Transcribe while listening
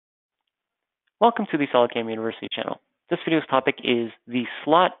Welcome to the SolidCAM University channel. This video's topic is the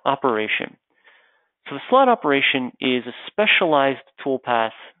slot operation. So the slot operation is a specialized toolpath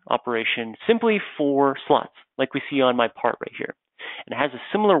operation simply for slots, like we see on my part right here. And it has a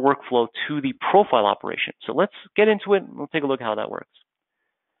similar workflow to the profile operation. So let's get into it and we'll take a look at how that works.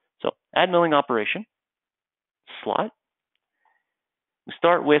 So add milling operation, slot. We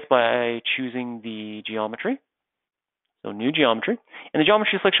start with by choosing the geometry. So new geometry. And the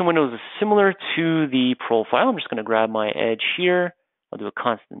geometry selection window is similar to the profile. I'm just going to grab my edge here. I'll do a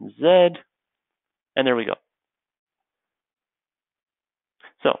constant Z. And there we go.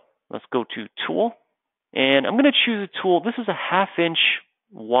 So let's go to tool. And I'm going to choose a tool. This is a 1/2 inch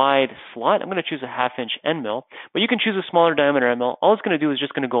wide slot. I'm going to choose a 1/2 inch end mill. But you can choose a smaller diameter end mill. All it's going to do is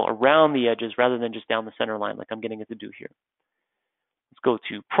just going to go around the edges rather than just down the center line like I'm getting it to do here. Let's go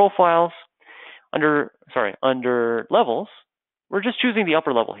to profiles. Under levels, we're just choosing the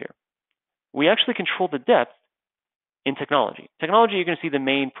upper level here. We actually control the depth in technology. Technology, you're going to see the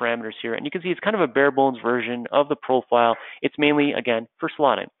main parameters here, and you can see it's kind of a bare bones version of the profile. It's mainly, again, for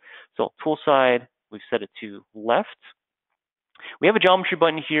slotting. So tool side, we've set it to left. We have a geometry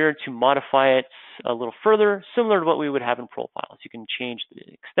button here to modify it a little further, similar to what we would have in profiles. You can change the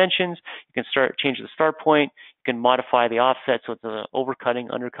extensions, you can change the start point, you can modify the offset so it's an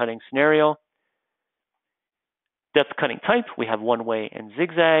overcutting, undercutting scenario. Depth cutting type, we have one way and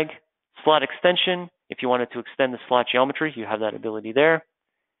zigzag. Slot extension, if you wanted to extend the slot geometry, you have that ability there.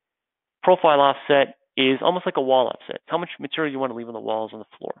 Profile offset is almost like a wall offset. It's how much material you want to leave on the walls on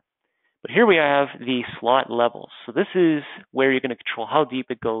the floor. But here we have the slot levels. So this is where you're going to control how deep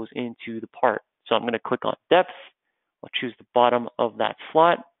it goes into the part. So I'm going to click on depth. I'll choose the bottom of that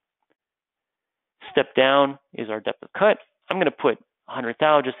slot. Step down is our depth of cut. I'm going to put 100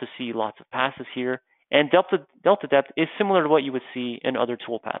 thou just to see lots of passes here. And delta depth is similar to what you would see in other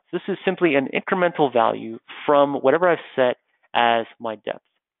toolpaths. This is simply an incremental value from whatever I've set as my depth.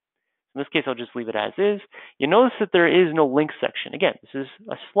 In this case, I'll just leave it as is. You notice that there is no link section. Again, this is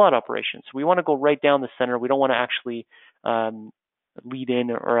a slot operation. So we want to go right down the center. We don't want to actually lead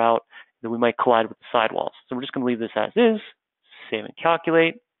in or out, that we might collide with the sidewalls. So we're just going to leave this as is, save and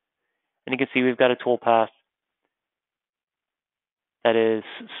calculate. And you can see we've got a toolpath that is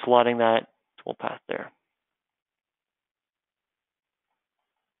slotting that toolpath there.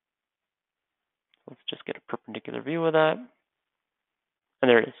 Let's just get a perpendicular view of that. And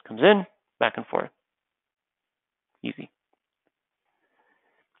there it is, comes in, back and forth. Easy.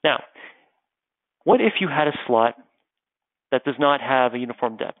 Now, what if you had a slot that does not have a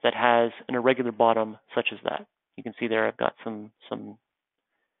uniform depth, that has an irregular bottom such as that? You can see there I've got some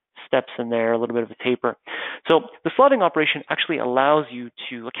steps in there, a little bit of a taper. So the slotting operation actually allows you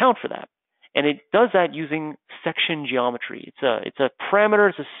to account for that. And it does that using section geometry. It's a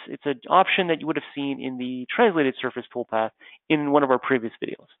parameter, it's an option that you would have seen in the translated surface toolpath in one of our previous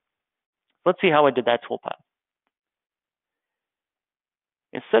videos. Let's see how I did that toolpath.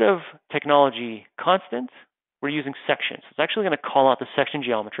 Instead of technology constant, we're using sections. It's actually going to call out the section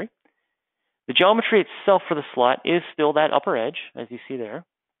geometry. The geometry itself for the slot is still that upper edge, as you see there.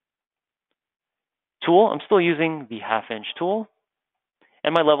 Tool, I'm still using the 1/2 inch tool.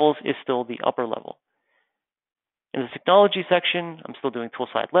 And my levels is still the upper level. In the technology section, I'm still doing tool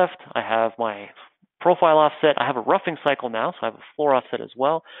side left. I have my profile offset. I have a roughing cycle now, so I have a floor offset as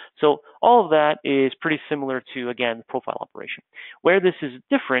well. So all of that is pretty similar to, again, the profile operation. Where this is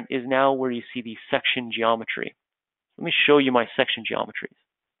different is now where you see the section geometry. Let me show you my section geometries.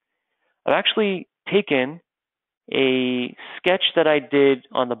 I've actually taken a sketch that I did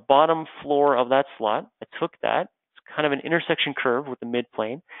on the bottom floor of that slot. I took that. Kind of an intersection curve with the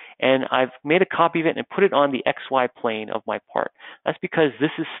midplane, and I've made a copy of it and put it on the XY plane of my part. That's because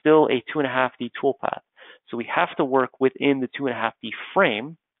this is still a 2.5D toolpath. So we have to work within the 2.5D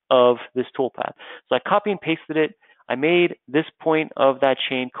frame of this toolpath. So I copy and pasted it. I made this point of that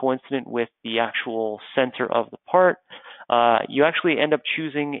chain coincident with the actual center of the part. You actually end up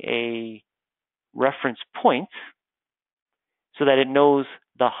choosing a reference point so that it knows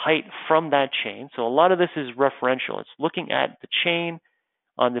the height from that chain. So a lot of this is referential. It's looking at the chain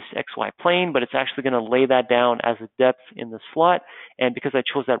on this XY plane, but it's actually going to lay that down as a depth in the slot. And because I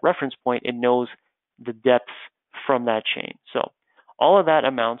chose that reference point, it knows the depth from that chain. So all of that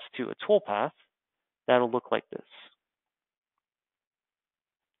amounts to a toolpath that'll look like this.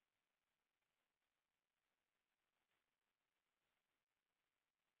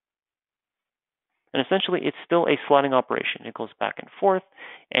 And essentially, it's still a slotting operation. It goes back and forth,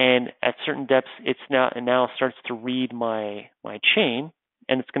 and at certain depths, it now starts to read my chain,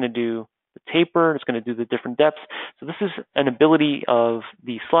 and it's going to do the taper. It's going to do the different depths. So this is an ability of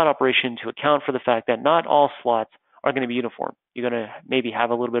the slot operation to account for the fact that not all slots are going to be uniform. You're going to maybe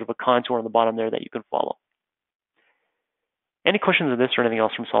have a little bit of a contour on the bottom there that you can follow. Any questions on this or anything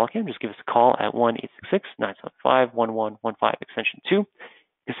else from SolidCAM, just give us a call at 1-866-975-1115 extension 2. You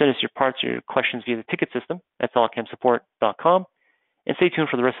can send us your parts or your questions via the ticket system at solidcamsupport.com. And stay tuned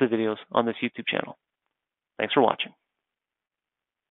for the rest of the videos on this YouTube channel. Thanks for watching.